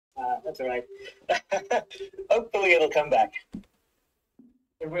That's all right. Hopefully it'll come back.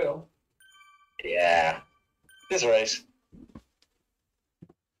 It will. Yeah. This race.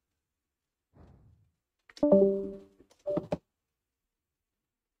 Ooh.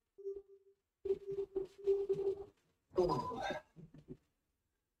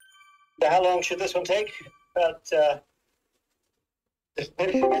 So how long should this one take? About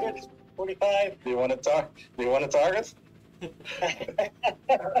 30 minutes, 45. Do you want to target?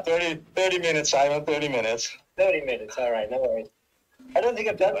 30 minutes, Simon. 30 minutes. 30 minutes. All right, no worries. I don't think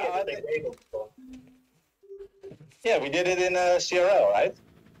I've done anything bagel before. Yeah, we did it in CRL, right?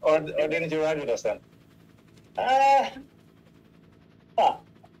 Or didn't you ride with us then? I thought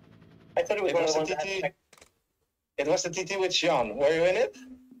it was It one was of the the ones TT. It was the TT with Sean. Were you in it?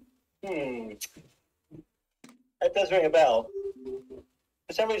 That does ring a bell.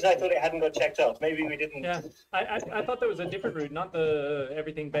 For some reason, I thought it hadn't got checked off. Maybe we didn't. Yeah, I thought there was a different route, not the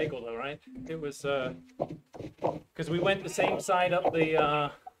everything bagel though, right? It was because we went the same side up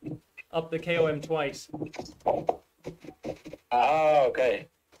the KOM twice. Oh, okay.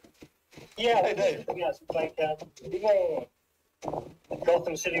 Yeah, Hey, Dave. yes, like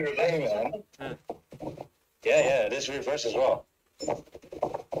Gotham City Reverse. Hey, man. Yeah, this reverse as well.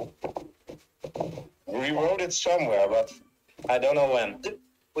 We wrote it somewhere, but I don't know when.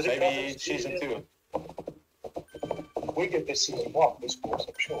 Was it Maybe Gotham season City? 2. We did this season 1, this course,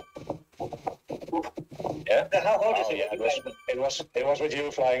 I'm sure. Yeah. How hard is Oh, it? yeah, it was with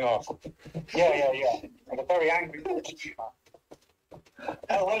you flying off. Yeah. And a very angry Portuguese man.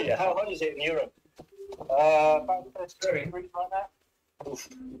 How hard is it in Europe? About 32 degrees right now. Oof.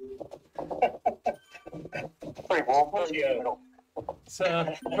 Pretty warm. Yeah.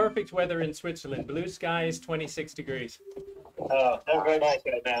 It's perfect weather in Switzerland. Blue skies, 26 degrees. Oh, that's very nice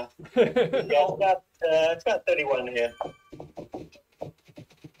right now. Yeah, it's about 31 here.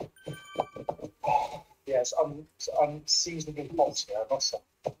 Yes, unseasonably hot here, I must say.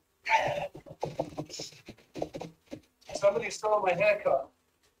 Somebody stole my haircut.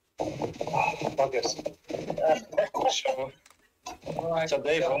 Buggers. So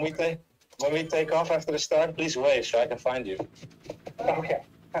Dave, when we take off after the start, please wave so I can find you. Okay.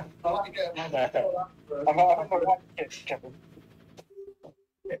 I like to get my I'm going to Kevin.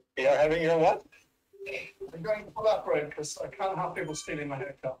 You're having your what? I'm going to pull that road because I can't have people stealing my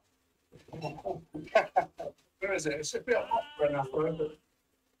haircut. Where is it? It's a bit hot for enough road,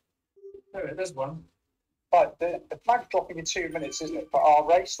 but there's one. But the flag's dropping in 2 minutes, isn't it? For our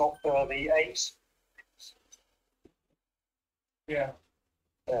race, not for the A's. Yeah.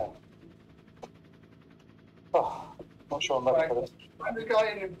 Yeah. Oh, not sure I'm ready for this. I'm the guy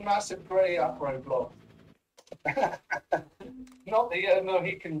in the massive grey uproad block. Not the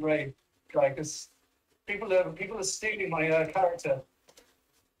Mohican grey guy, because people are stealing my character.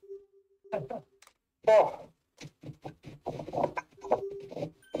 Oh,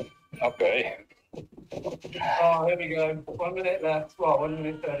 Okay. Oh, here we go. 1 minute left. Well, 1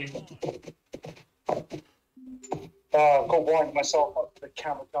 minute 30. I've got to wind myself up to the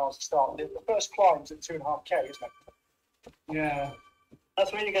camel cars to start. The first climb's at 2.5K, isn't it? Yeah.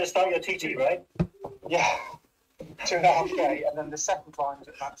 That's when you're going to start your TT, right? Yeah. 2.5K, and then the second climb's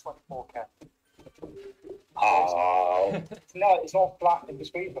at about 24K. Oh. No, it's not flat in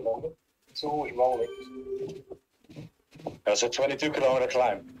between for longer. It's always rolling. That's a 22-kilometer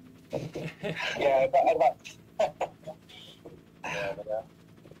climb. Yeah, but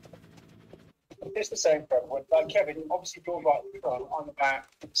it's the same for everyone. Like Kevin, obviously you're right at the front. I'm about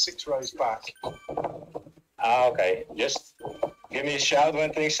 6 rows back. Okay. Just give me a shout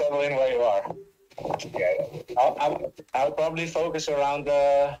when things settle in where you are. Yeah. I'll probably focus around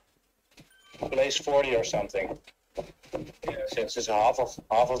place 40 or something. Since it's half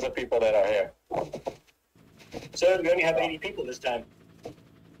of the people that are here. So we only have 80 people this time.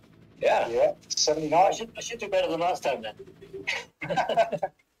 Yeah. Yeah. 79. I should do better than last time then.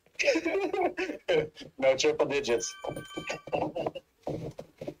 No triple digits.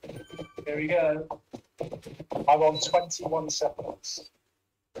 Here we go. I'm on 21 seconds.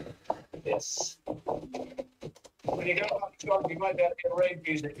 Yes. When you go up the truck, you might be able to get rave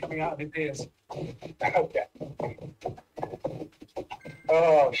music coming out of his ears. Okay.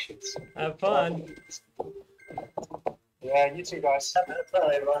 Oh, shit. Have fun. Yeah, you too, guys. Have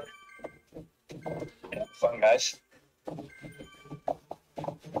fun, everyone. Yeah, fun, guys.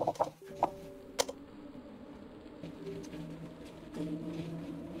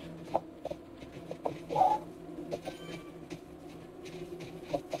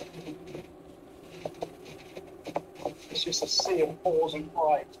 It's just a sea of pause and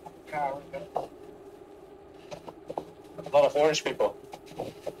quiet. A lot of orange people.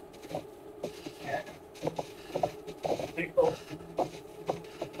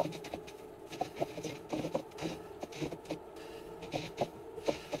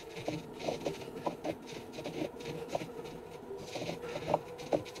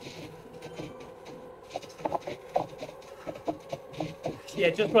 Yeah,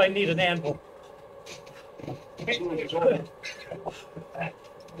 just probably need an anvil.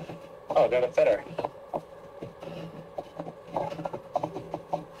 Oh, got a feather.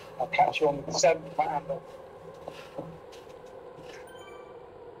 I'll catch you on the 7th anvil.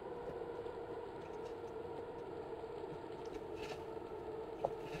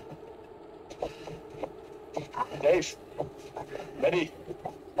 Dave. Ready?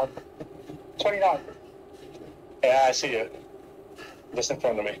 29. Yeah, I see you. Just in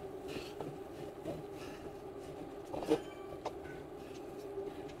front of me.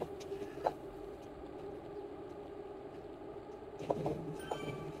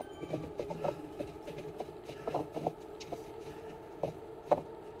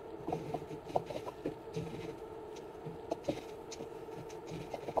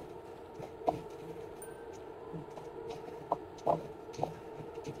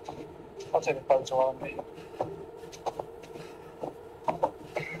 I'll take a photo while I'm meeting.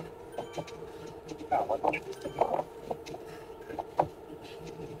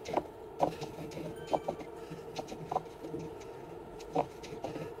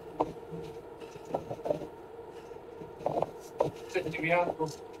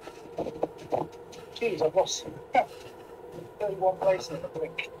 Jeez, I've lost 31 places in the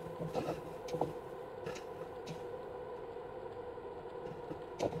blink.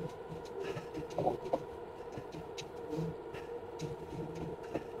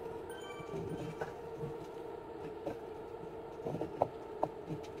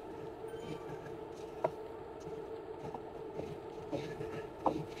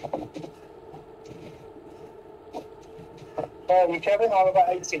 You, Kevin? I'm about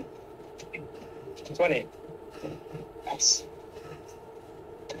 18. 20. Yes.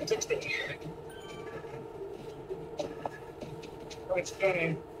 60. Oh, it's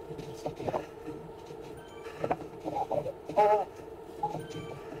turning. Oh.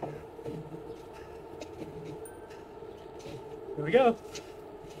 Here we go.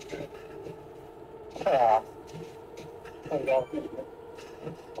 Ah. There we go.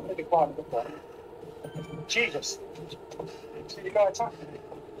 Let me climb a bit more. Jesus. So you got attacked.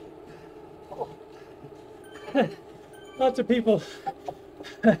 Lots of people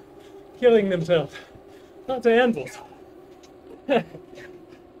killing themselves. Lots of anvils.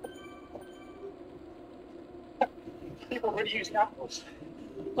 People really using apples.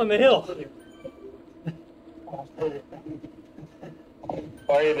 On the hill. Oh, brilliant.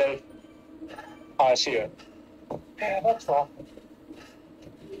 Where are you, Dave? Oh, I see you. Yeah, that's fine.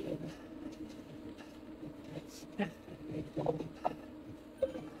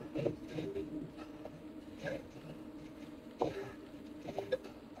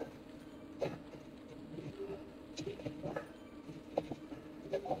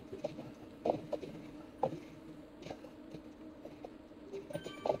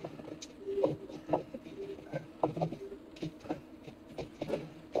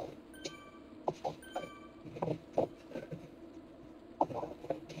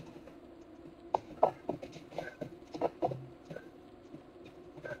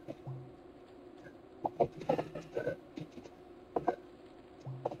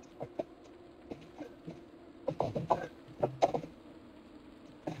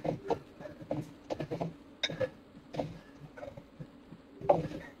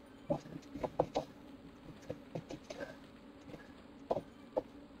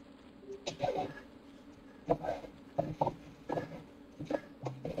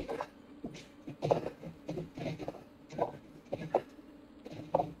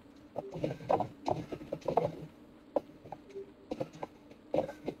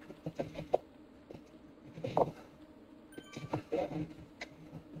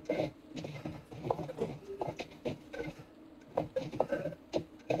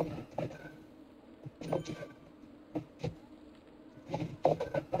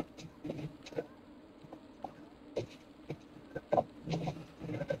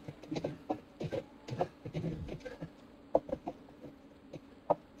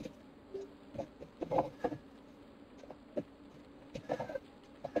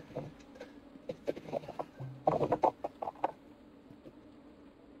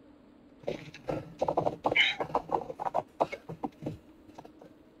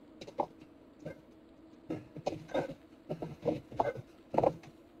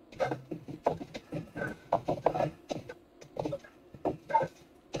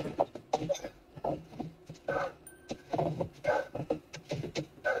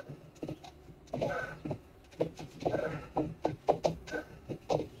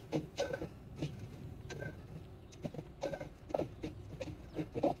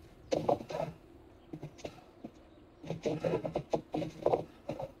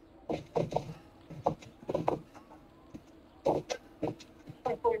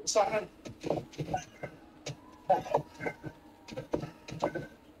 Simon.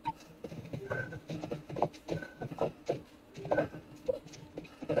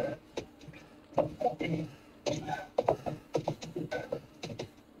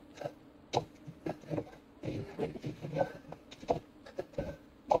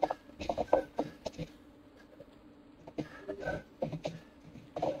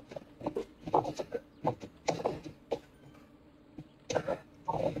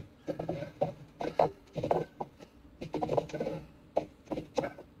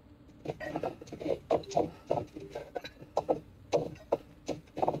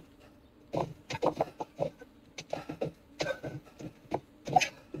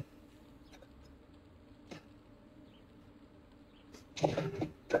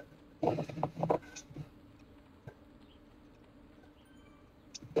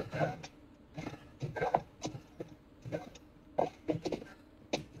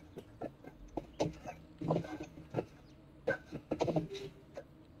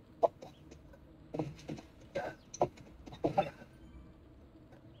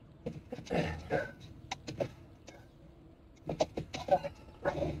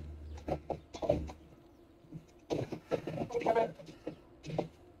 Come in.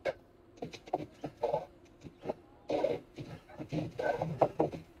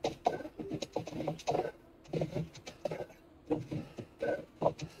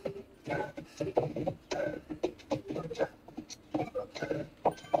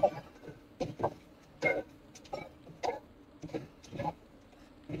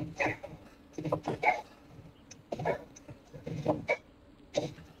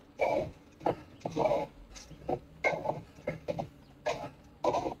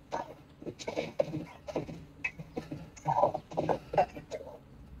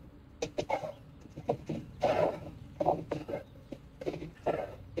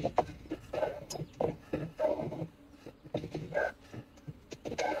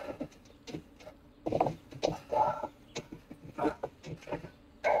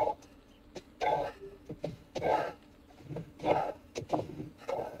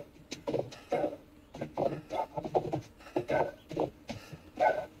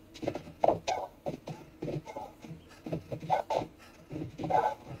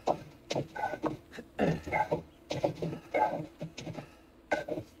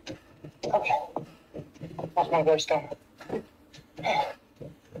 Okay. That's my voice done.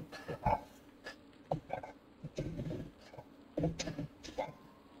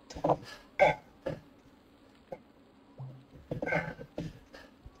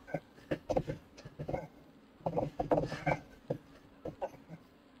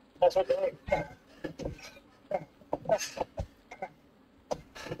 That's okay.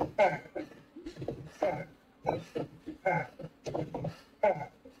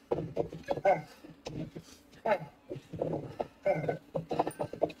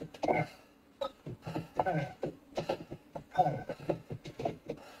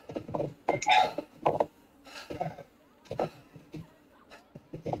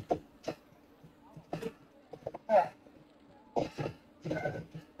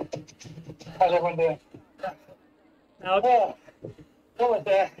 How's everyone doing? Now, Oh, what was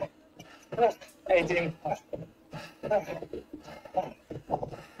that? 18.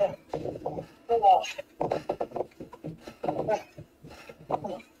 Oh,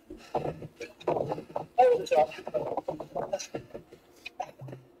 over the top.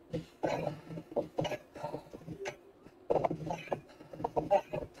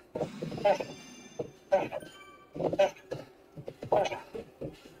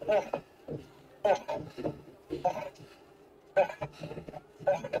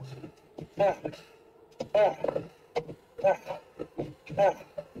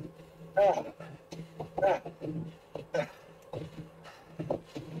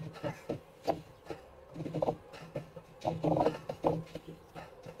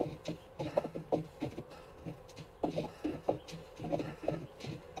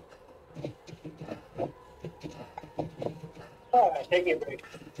 All right, take a break.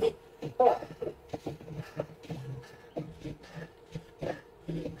 Oh.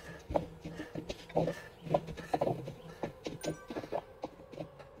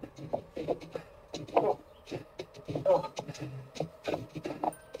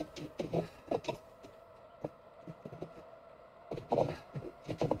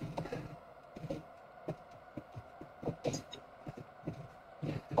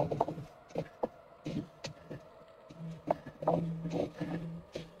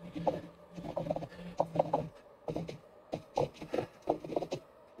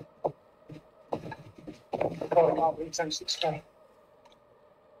 God, I can't believe it's only 6:20.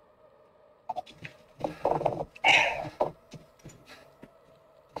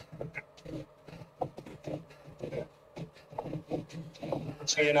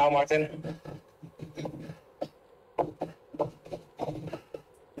 See you now, Martin.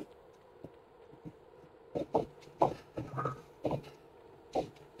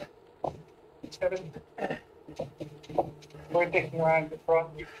 Kevin, we're dicking around the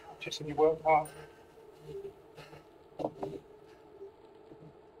front, just in your work hard.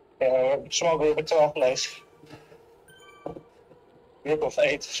 Yeah, small group of 12 place. Group of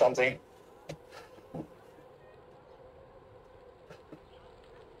 8 something.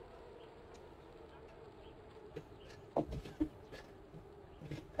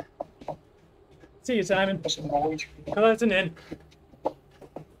 See you, Simon. That's a noise. Oh, that's an in.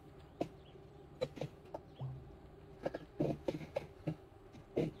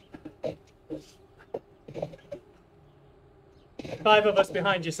 Five of us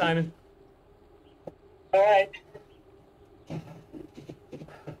behind you, Simon. All right.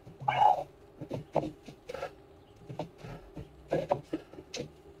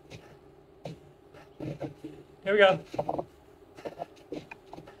 Here we go.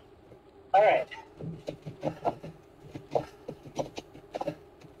 All right.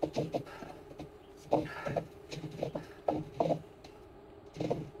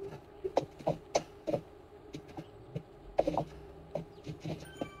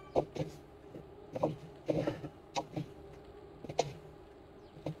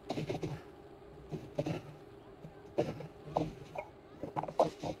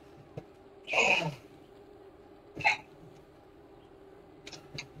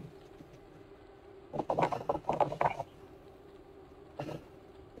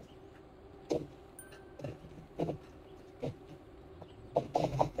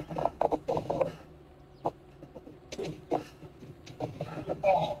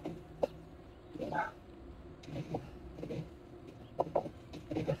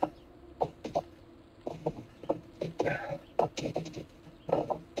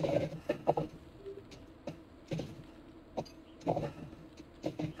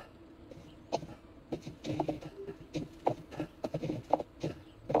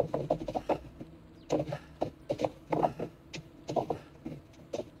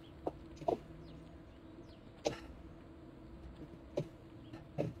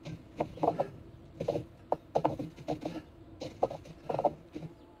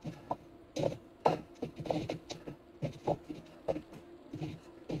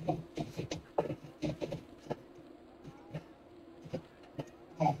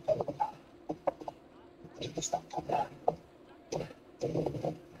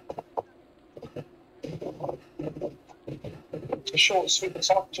 A short sweep us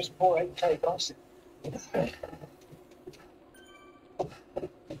up just before 8K, guys.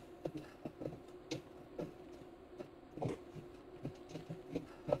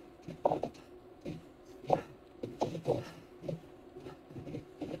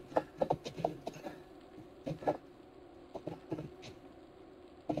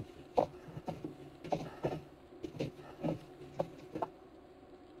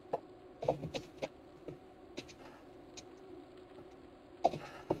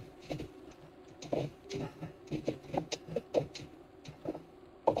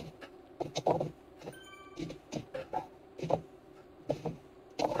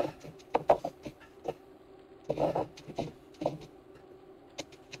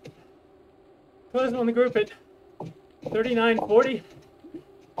 Closing on the group at 39:40.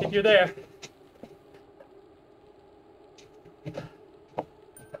 If you're there.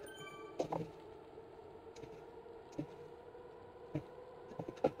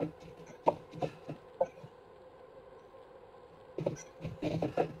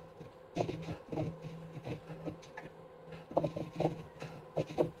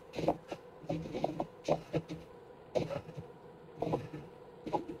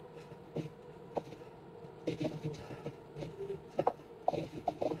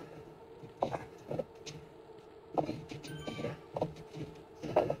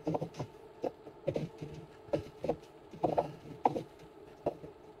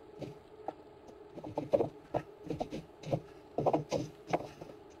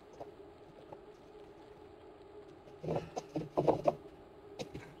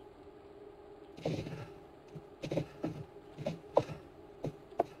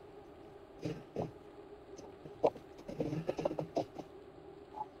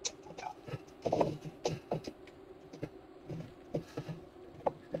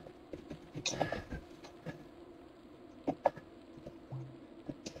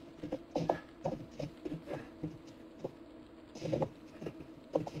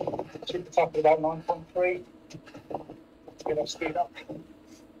 Sweep us up at about 9.3. Let's get our speed up.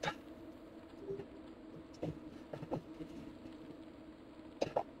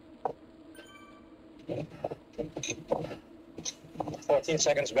 15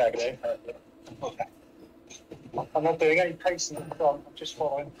 seconds back, Dave. Okay. I'm not doing any pacing in front, I'm just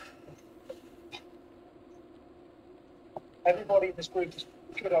following. Everybody in this group is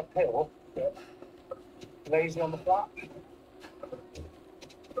good uphill, but lazy on the flat.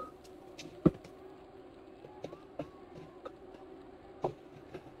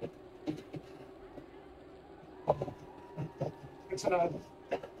 Good to know.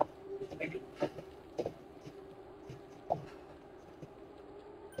 Thank you.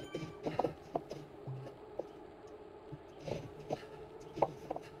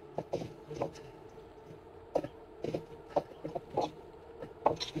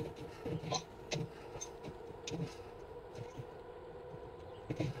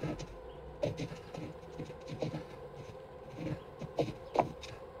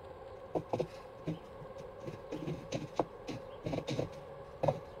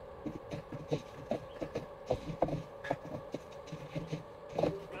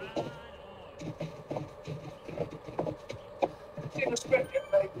 In the script yet,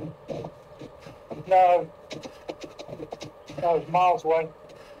 mate? No. No, it's miles away.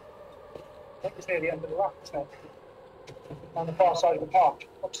 I think it's near the end of the lap, isn't it? On the far side of the park,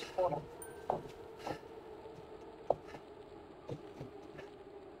 opposite corner.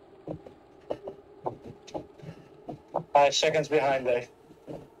 5 seconds behind, Dave.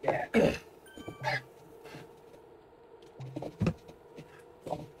 Yeah.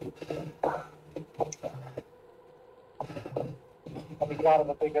 I'll be glad of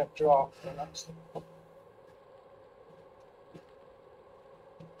a bigger draft for the next.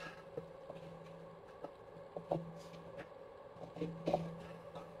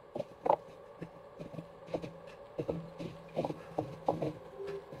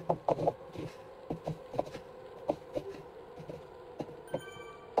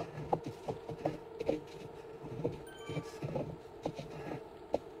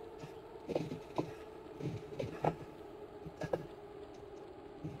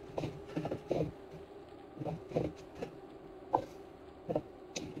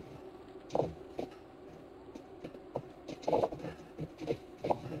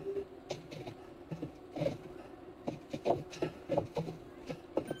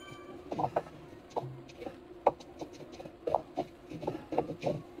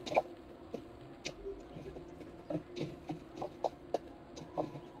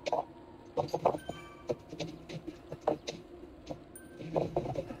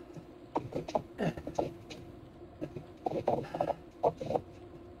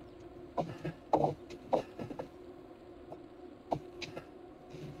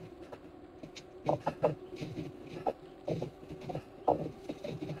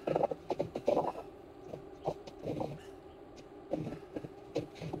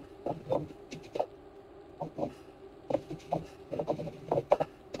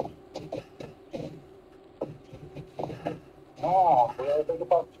 Ah, we have a bigger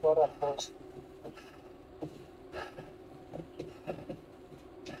bunch for that, boys.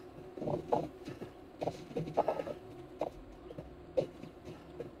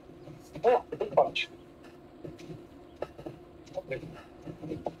 Oh, big bunch. Lovely.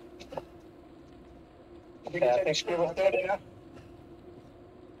 You Yeah, I can think take a 30 now?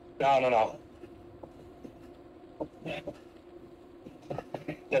 No.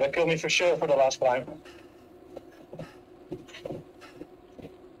 That'll kill me for sure for the last climb.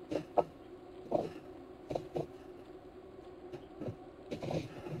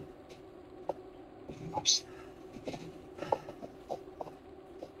 Nice.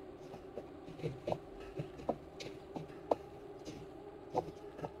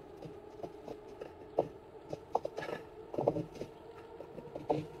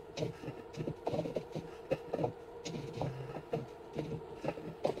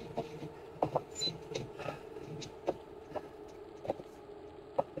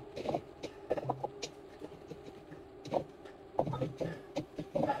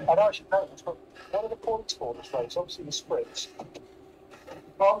 I know I should know this, but what are the points for this race? Obviously the sprints.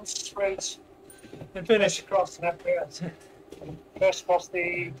 Bronze, sprints, And finish finish. across and FPS. First across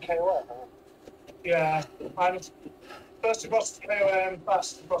the KOM. Yeah, and first across the KOM,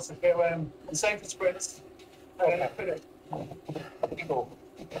 fast across the KOM, and same for sprints. And then finish. Cool.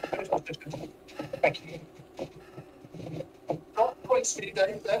 Finish position. Thank you. Got points for you,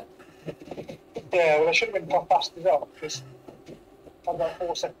 Dave, there? Yeah, well, I should have been top fast as well, because I had about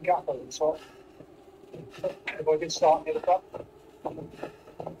 4 second gap over the top. If I did start near the front.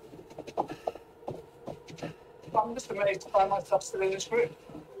 I'm just amazed to find myself still in this group.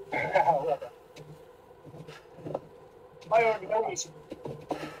 I already know easy.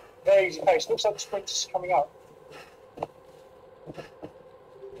 Very easy pace. Looks like the sprint is coming up.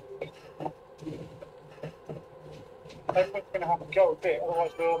 Everyone's going to have to go a bit,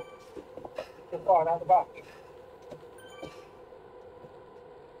 otherwise we'll fire out the back.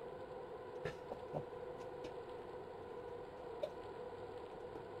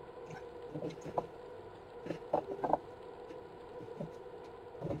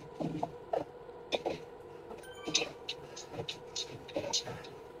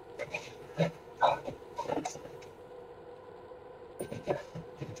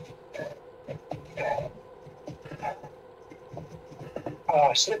 Oh,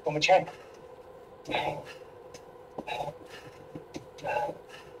 I slipped on my chain.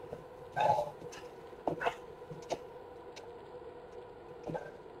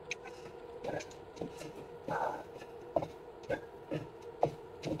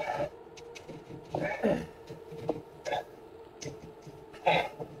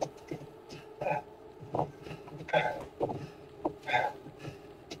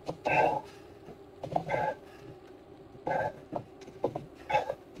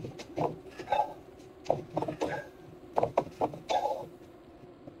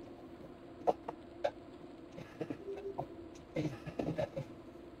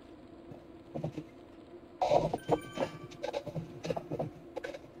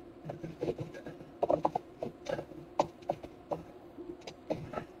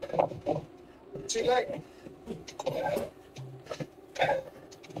 Too late.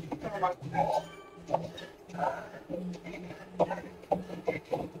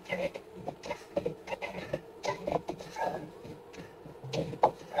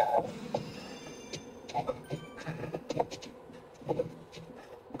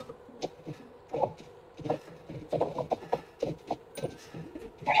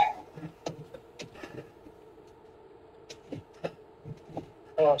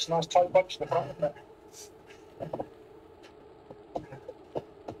 Oh, it's a nice tight bunch in the front, isn't it?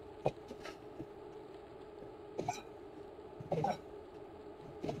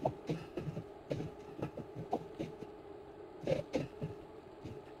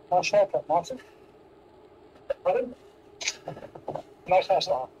 Nice haircut, Martin. Pardon? Nice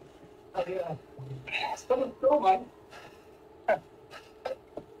hairstyle. Oh, yeah. Someone's cool, man.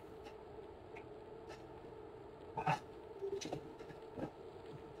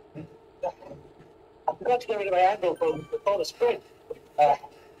 I forgot to get rid of my angle before the sprint. I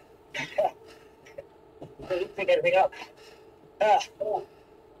didn't pick anything up. Oh.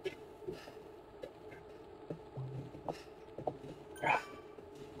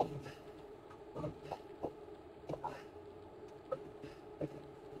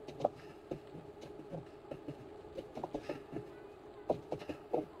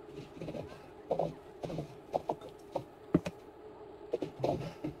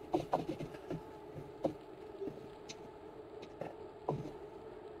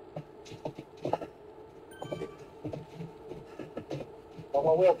 On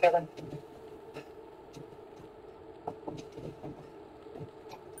my wheel, Kevin.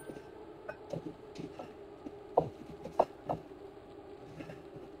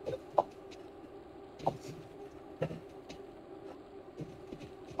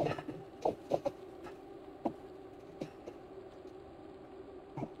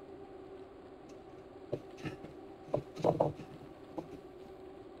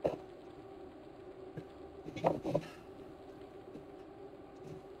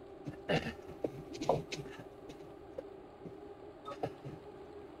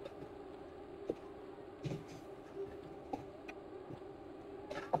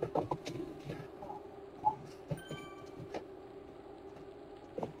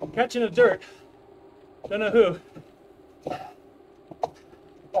 Catching the dirt. Don't know who.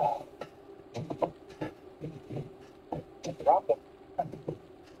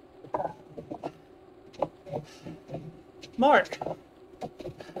 Mark.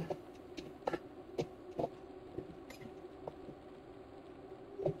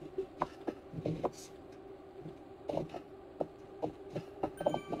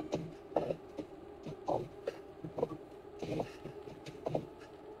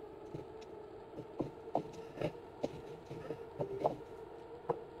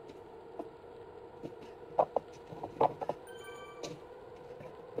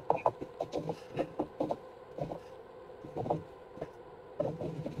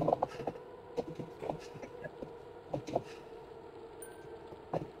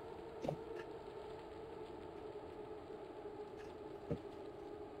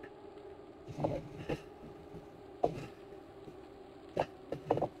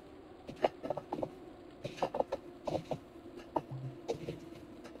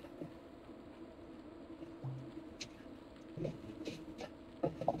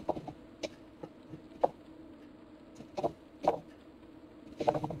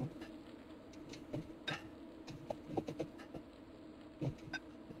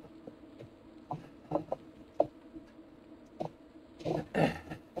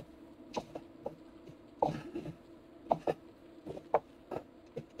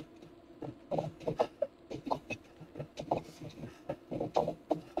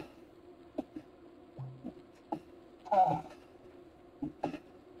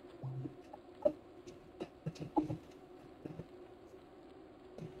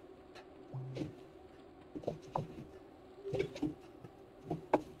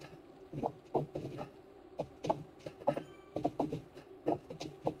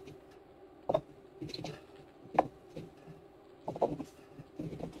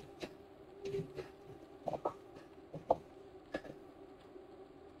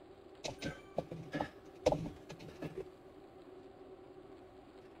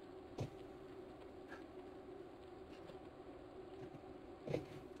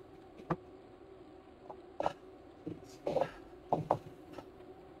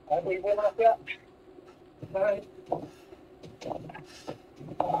 we warming up yet? No.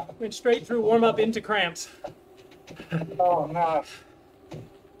 Went straight through warm up into cramps. Oh no.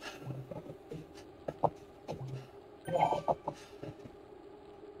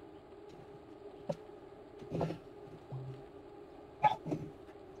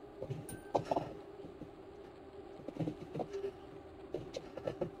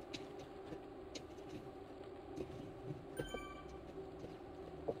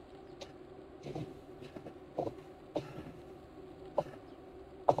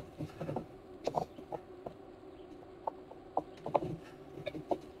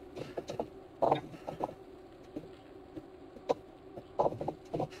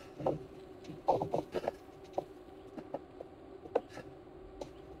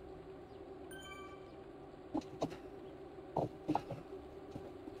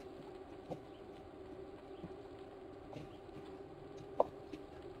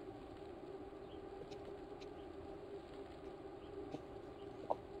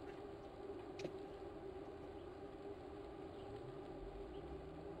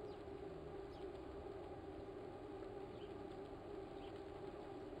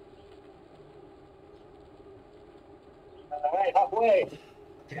 All right, halfway.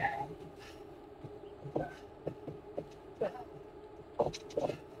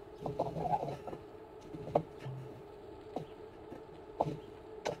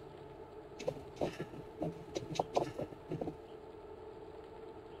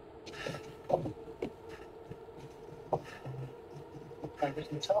 Over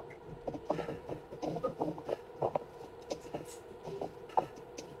to the top.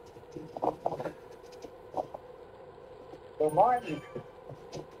 Well, mine.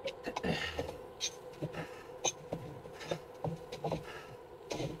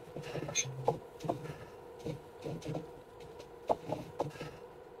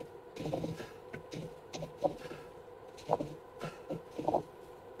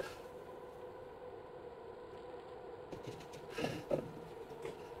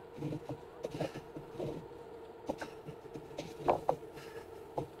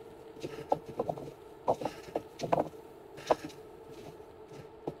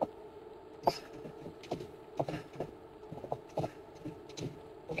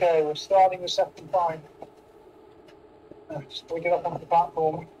 Okay, we're starting the second climb. Just we get up onto the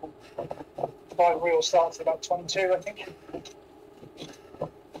platform. Flight wheel starts at about 22, I think.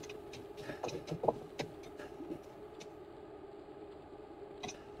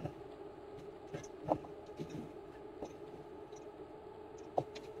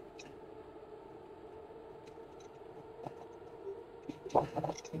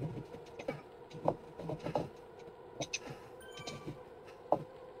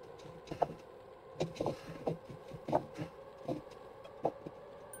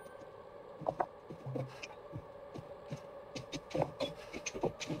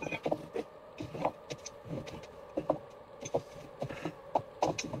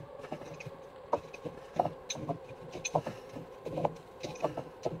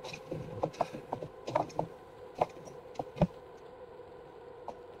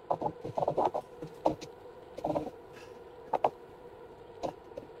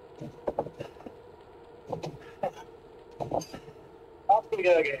 Up we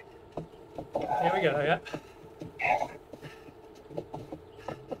go again. Here we go, yeah.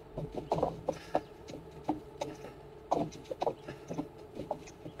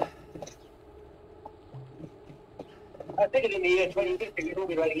 I think in the year 2050 we will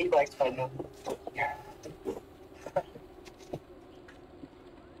be riding e-bikes by now.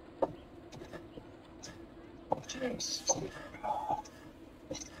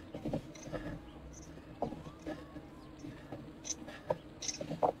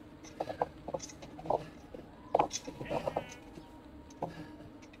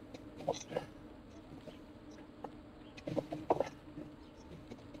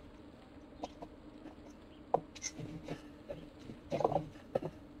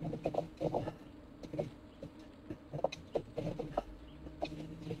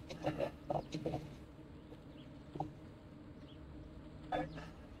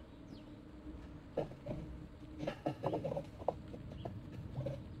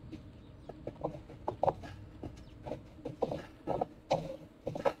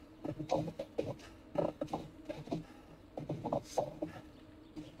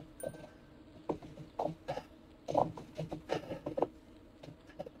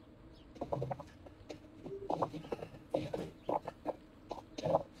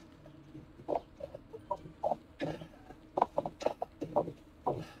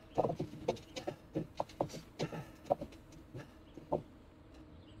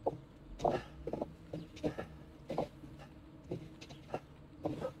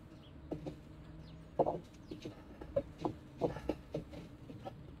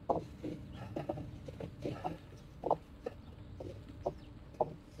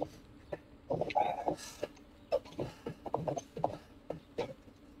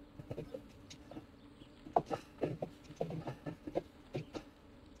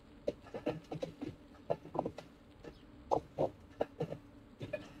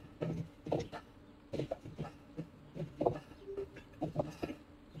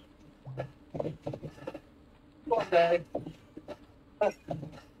 day.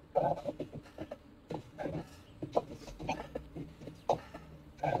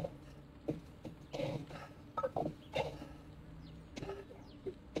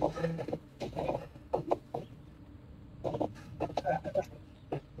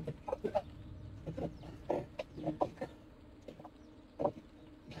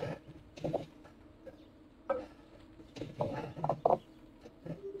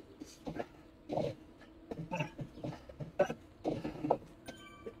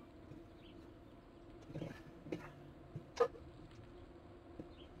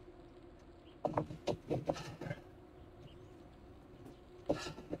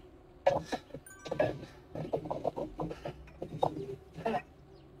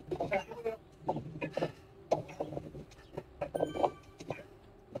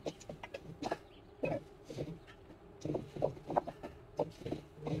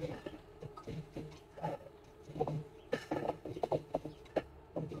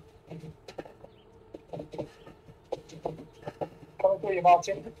 Come through you,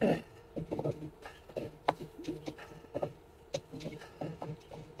 Martin.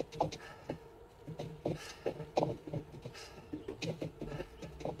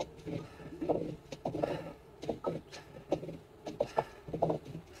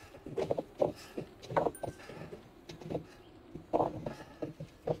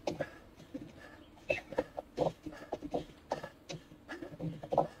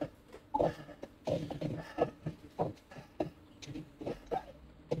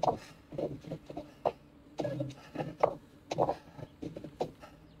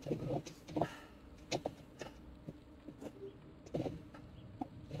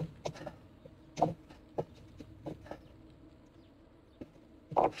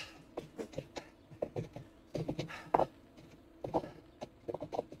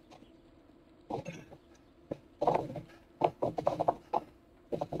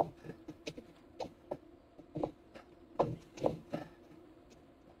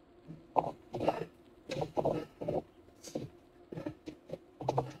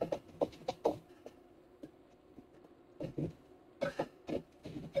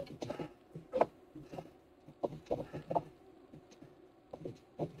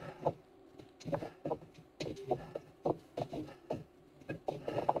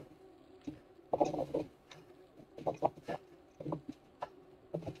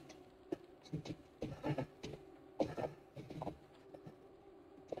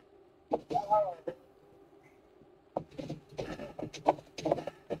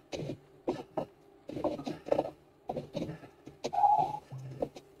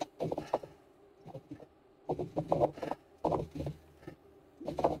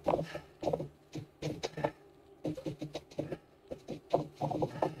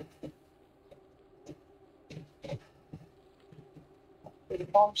 Really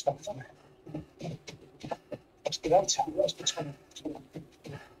farm stuff, isn't it? Let's get out to what's the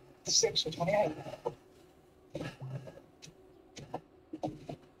 26 or 28?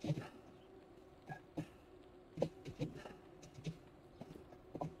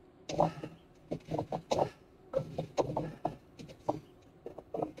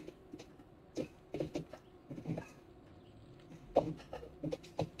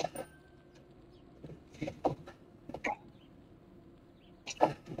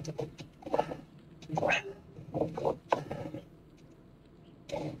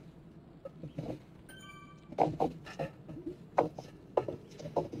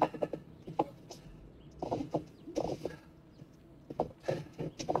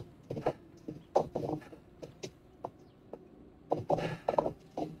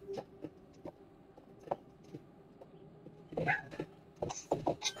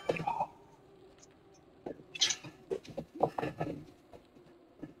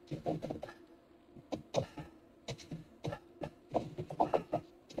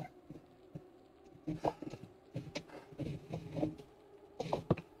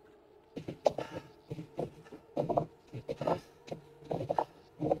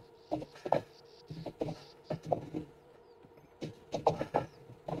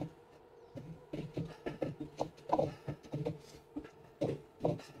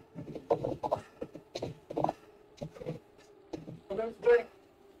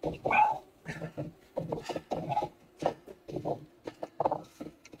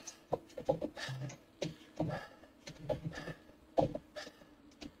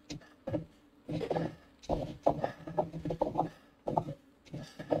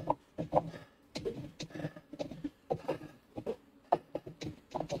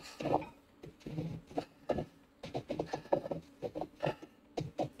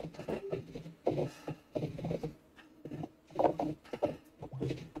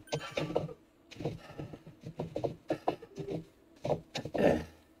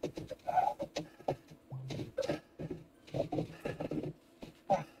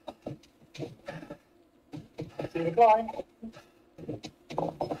 climb.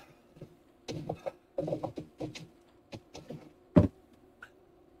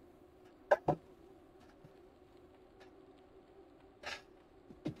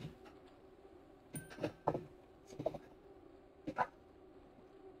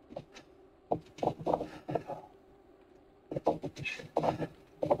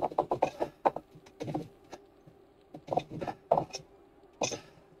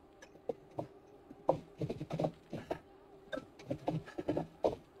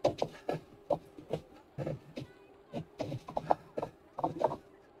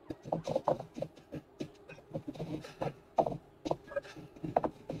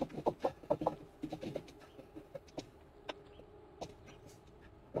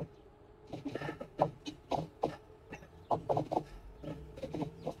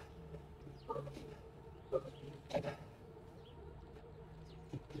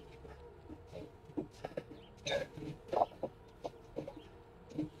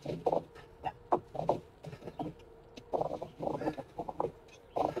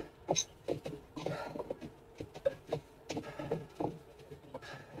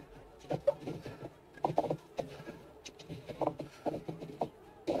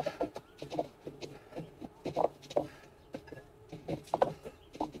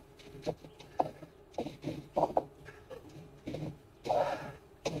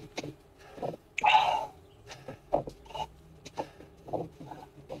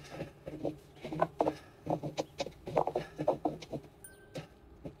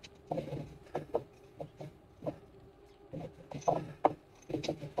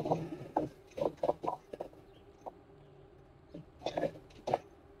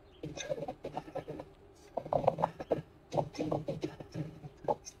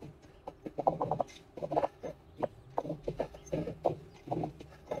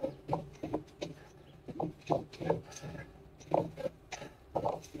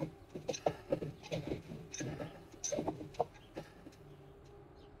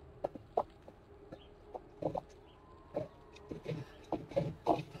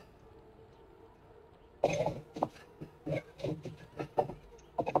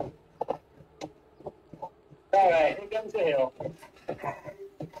 All right, here comes the hill.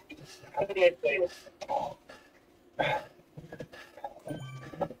 38 feet.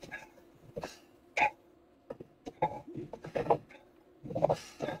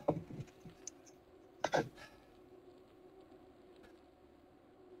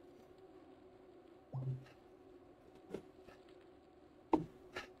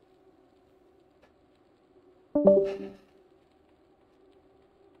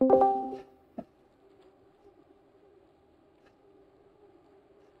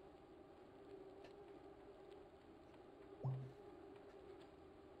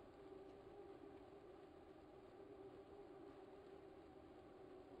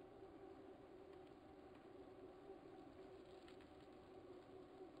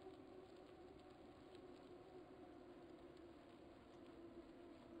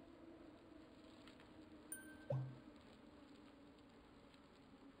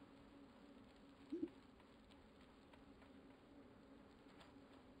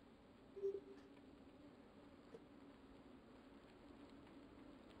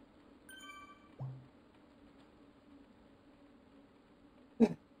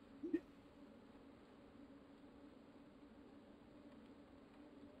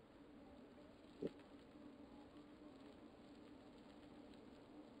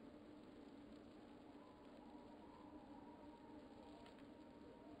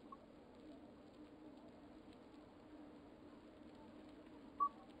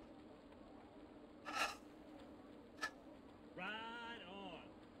 Right on.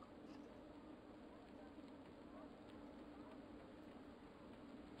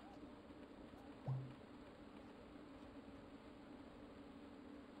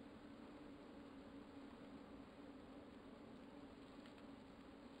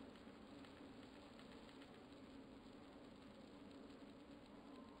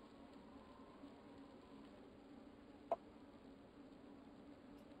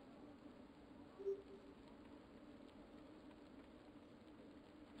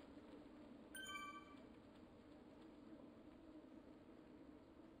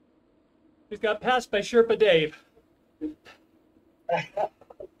 He's got passed by Sherpa Dave.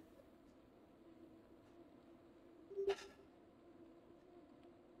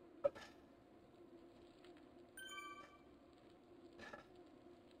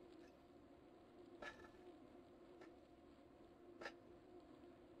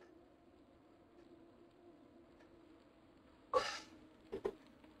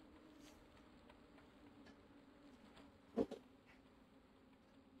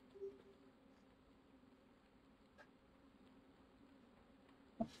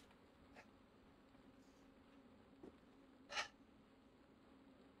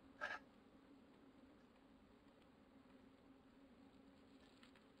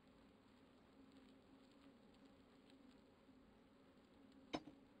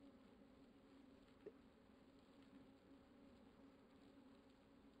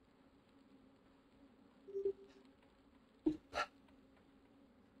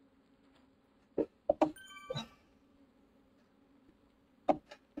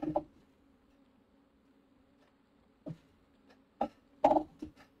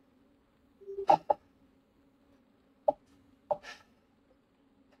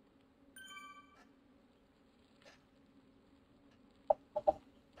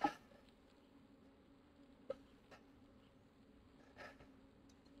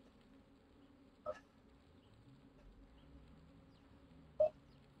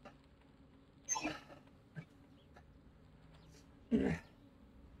 So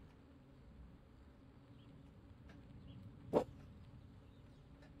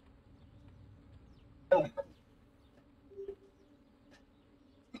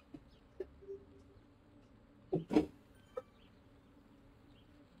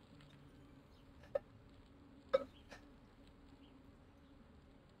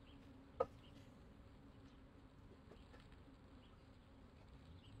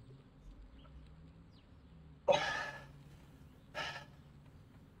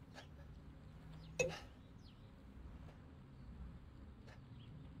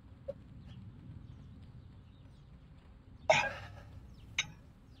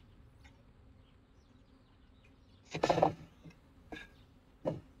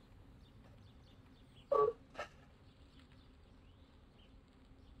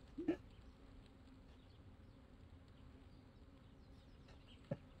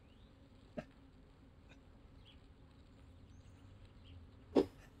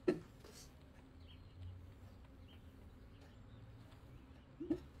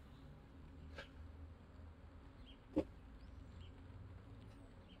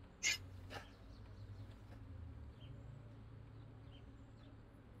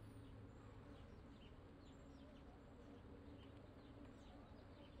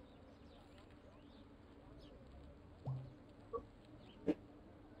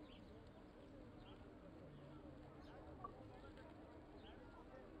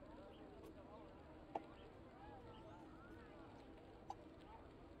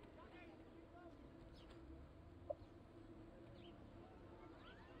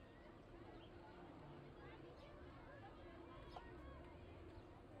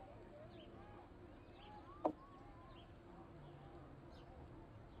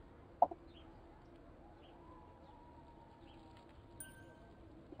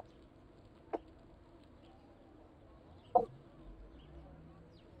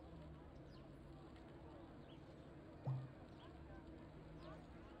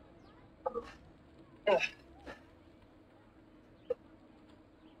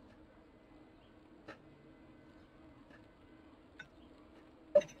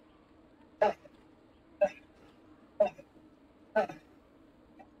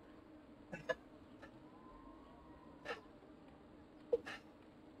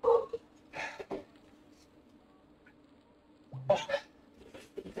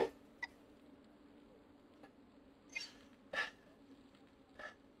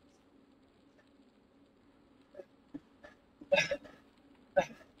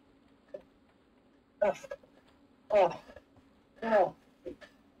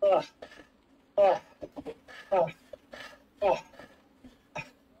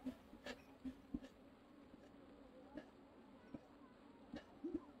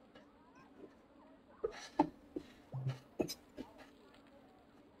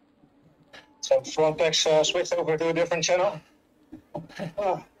Frontex switched over to a different channel.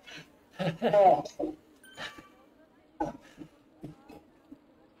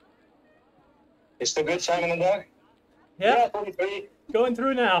 Is still good, Simon and Doug? Yeah, 43. going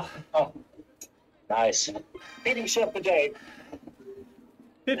through now. Oh, nice. Beating Chef for Dave.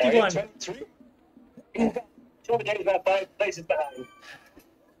 51. 23? Chef for Dave's about 5 places behind.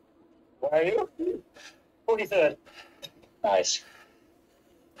 Where are you? 43rd. Nice.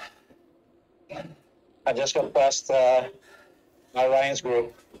 I just got past my Ryan's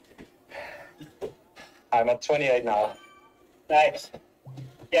group. I'm at 28 now. Nice.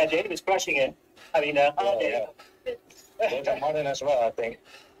 Yeah, Dave is crushing it. I mean, Yeah. There's a Martin as well, I think.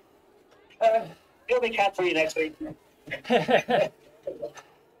 You'll be cat free next week.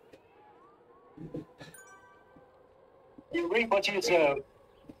 You reap what you sow.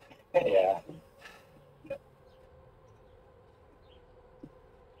 Yeah.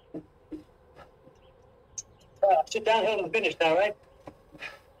 Sit downhill to the finish now, right?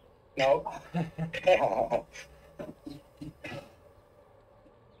 No.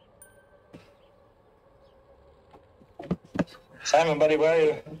 Simon, buddy, where are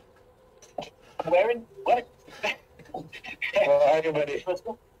you? Wearing what? Where are you, buddy?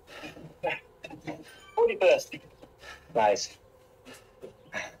 41st. Nice.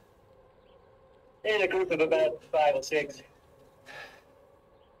 In a group of about 5 or 6.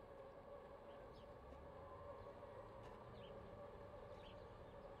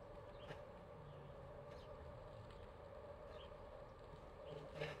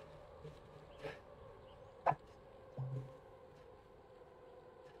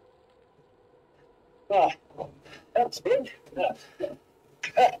 Ah, that's good.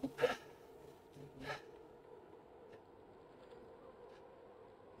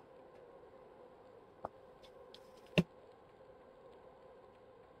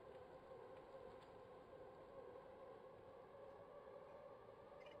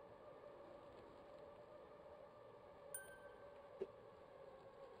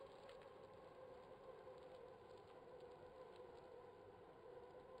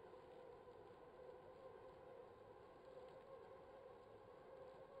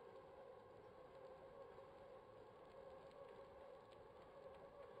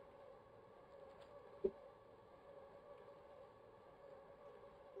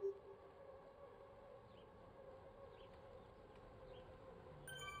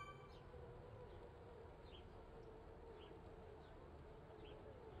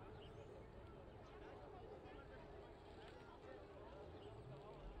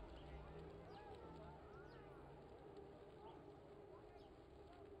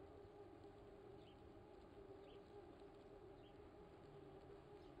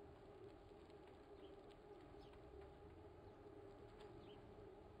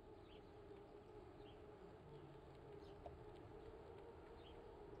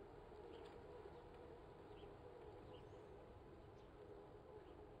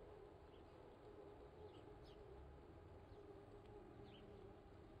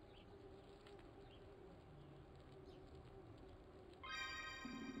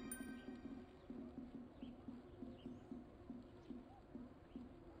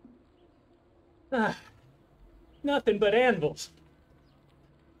 Ah, nothing but anvils.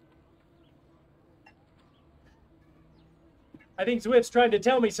 I think Zwift's trying to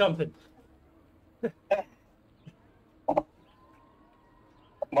tell me something.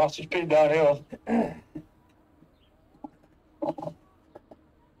 Master speed downhill.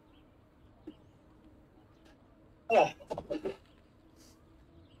 Ah.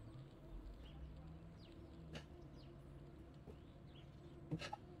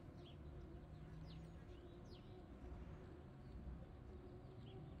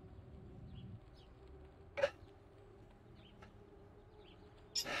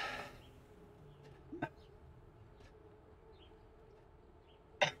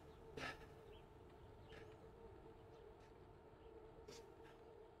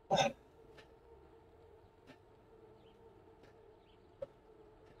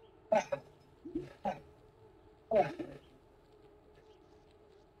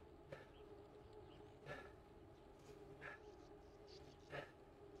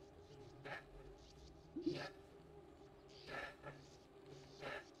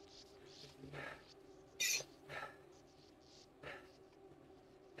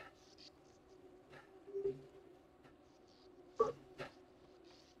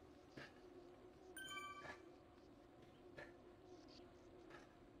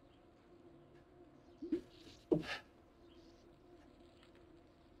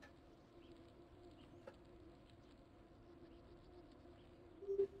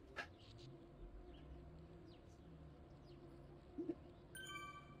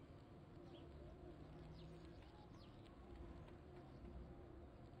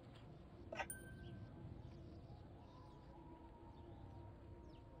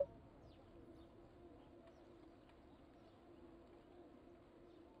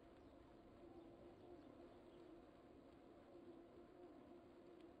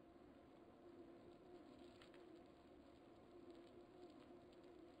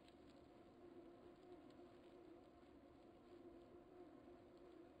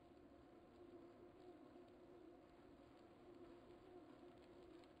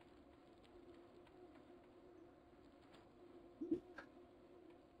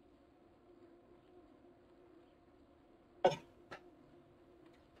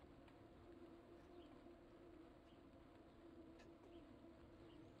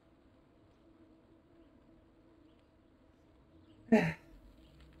 Yeah.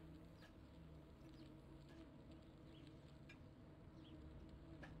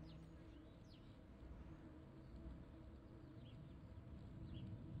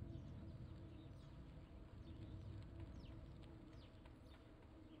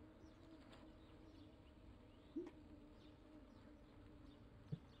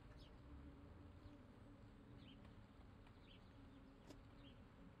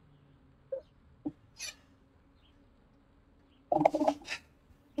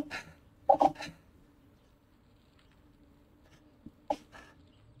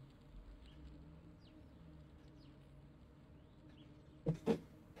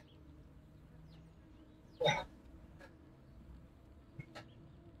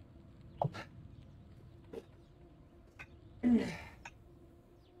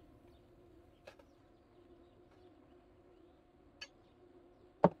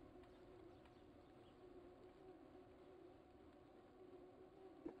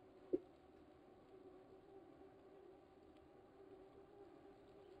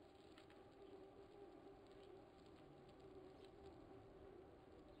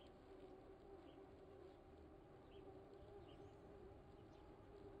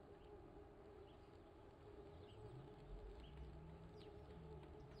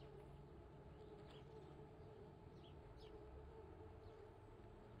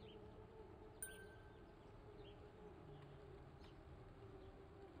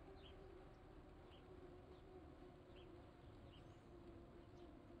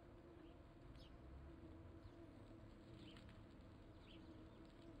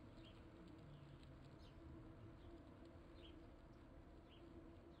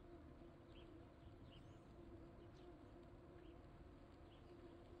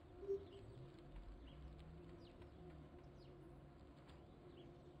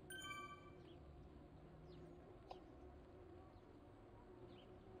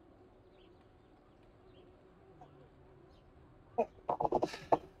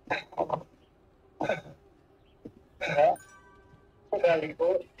 Very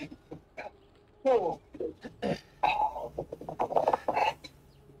good. Oh.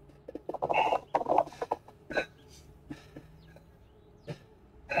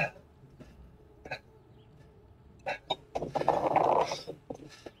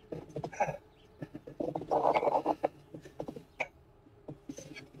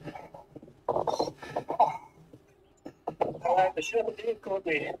 should have been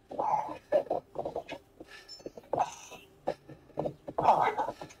Courtney.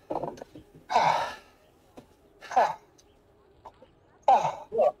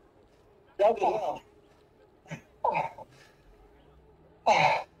 Look, that was well.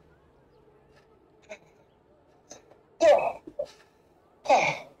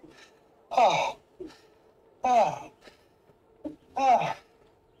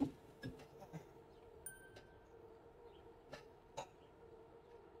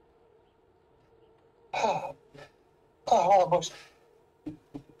 Almost.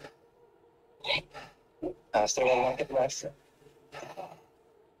 I still got one get left.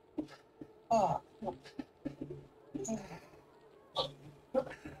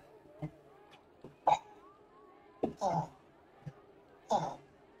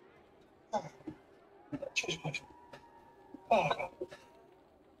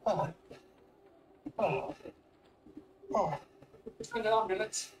 Send an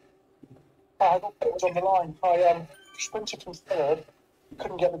ambulance. I got put on the line. I sprinted from third,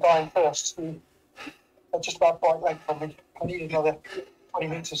 couldn't get the guy in first. Just about bike length from me. I needed another 20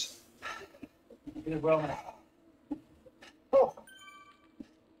 metres. You did well, man. Oh.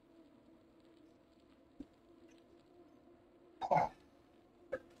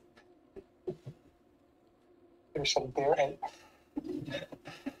 Here's some beer and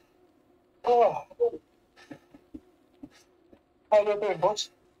oh. How you doing, boys?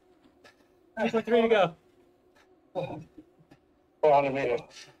 3.3 to go. 400 meters.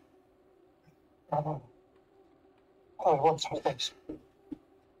 Oh, one side, thanks.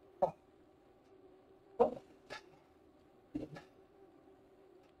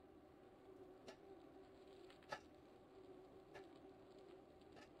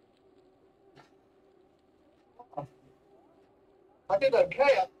 I did okay.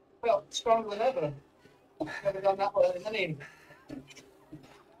 I felt stronger than ever. Never done that well in any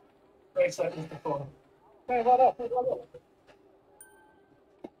race like this before. Hey, what up?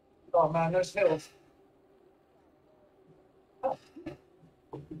 Oh man, those hills. I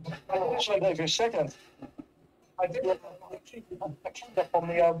actually gave you a second. I did. I cleaned up on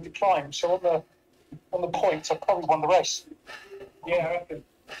the climb, so on the points, I probably won the race. Yeah, I reckon.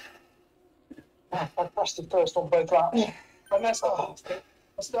 I pressed it first on both laps. I messed up.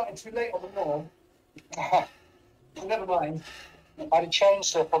 I started too late on the norm. Never mind. I had a chain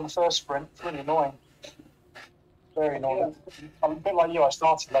slip on the first sprint. It's really annoying. Very annoying. I'm a bit like you. I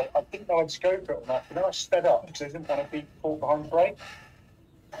started late. I didn't know I'd go for it or not. But then I sped up because I didn't want to be caught behind the brake.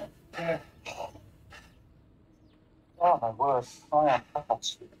 Yeah. Oh my word! I am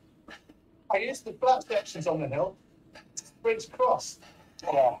fast. I used the flat sections on the hill to sprint across.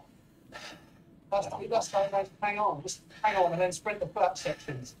 Yeah. That's how I hang on. Just hang on and then sprint the flat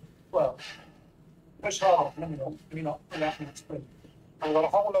sections. Well, push hard. Let me not pull out in the sprint. I got a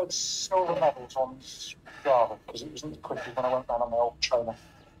whole load of silver medals on Strava because it wasn't the quickest when I went down on my old trainer.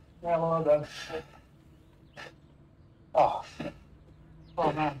 Yeah, well done. Oh,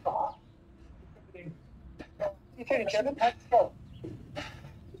 Oh man. oh. You doing, Kevin? How'd it go?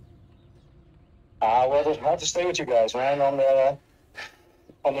 Well, it was hard to stay with you guys, man, on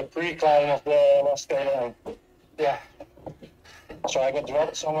the pre-climb of the last KM. Yeah. So I got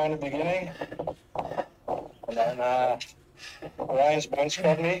dropped somewhere in the beginning, and then Ryan's bench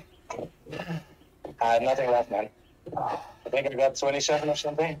got me. I had nothing left, man. I think I got 27 or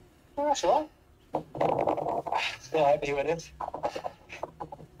something. Oh, that's all right. Still happy with it.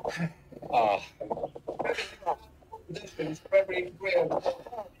 Oh, Distance for every wheel.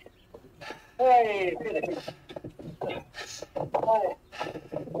 Hey!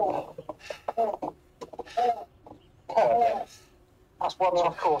 That's one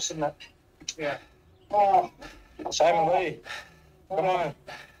off course, isn't it? Yeah. Simon Lee, come on.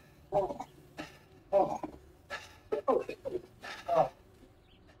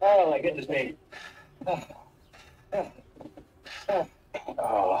 Oh my goodness me.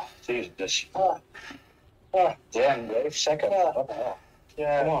 Oh, Jesus. Damn, Dave, second. What the hell?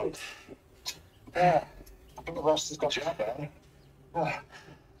 Yeah. Come on. Yeah. I think the rest has got Good job, man.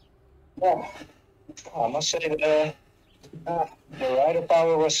 Yeah. I must say that the rider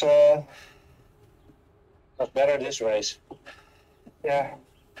power was better this race. Yeah.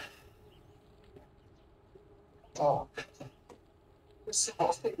 Oh. This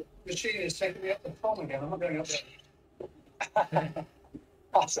machine is taking me up the prom again. I'm not going up there.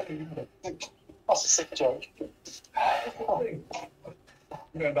 That's a sick joke. I'm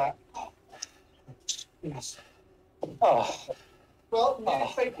going back. Yes. Oh. Well, my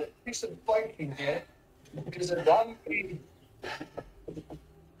favourite piece of biking here is a Dunphy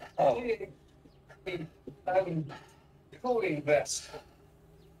Oh. cooling vest.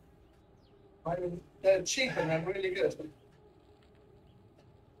 I mean, they're cheap and they're really good.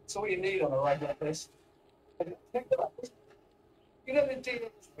 That's all you need on a ride like this. You know the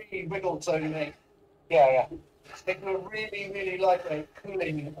DHB wiggle zone, mate? Yeah. They do a really, really lightweight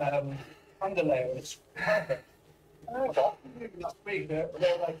cooling underlayer. It's perfect. Last week, they're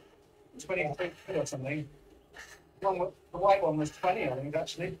like 23 quid or something. The white one was 20, I think,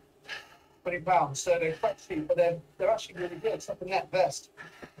 actually. £20. So they're quite cheap, but they're actually really good. It's like a net vest.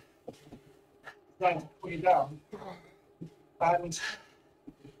 Trying to pull you down. And,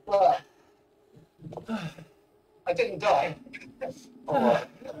 well, I didn't die. Oh,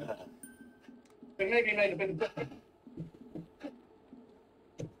 But maybe made a bit of difference.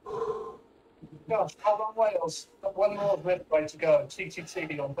 Gosh, hold on, Wales. Got one more way to go.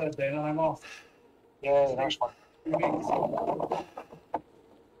 TTT on Thursday, and then I'm off. Yeah, nice one. 2 weeks.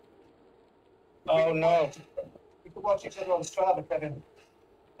 oh no. We could watch each other on Strava, Kevin.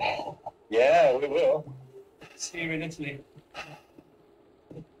 Yeah, we will. See you in Italy.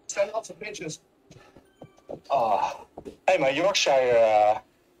 Send lots of pictures. Oh. Hey, my Yorkshire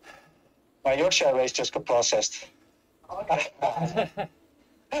race just got processed. Okay.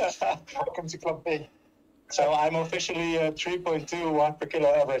 Welcome to Club B. So I'm officially 3.2 watt per kilo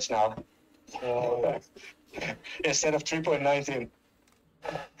average now. Instead of 3.19.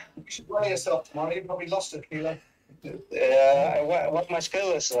 You should weigh yourself tomorrow. You probably lost a kilo. What my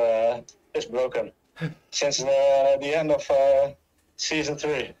scale is broken since the end of season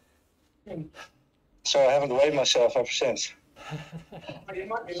 3. So I haven't weighed myself ever since. But you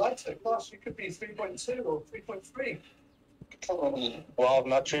might be lighter. Gosh, you could be 3.2 or 3.3. Well,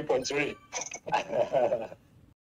 not 3.3.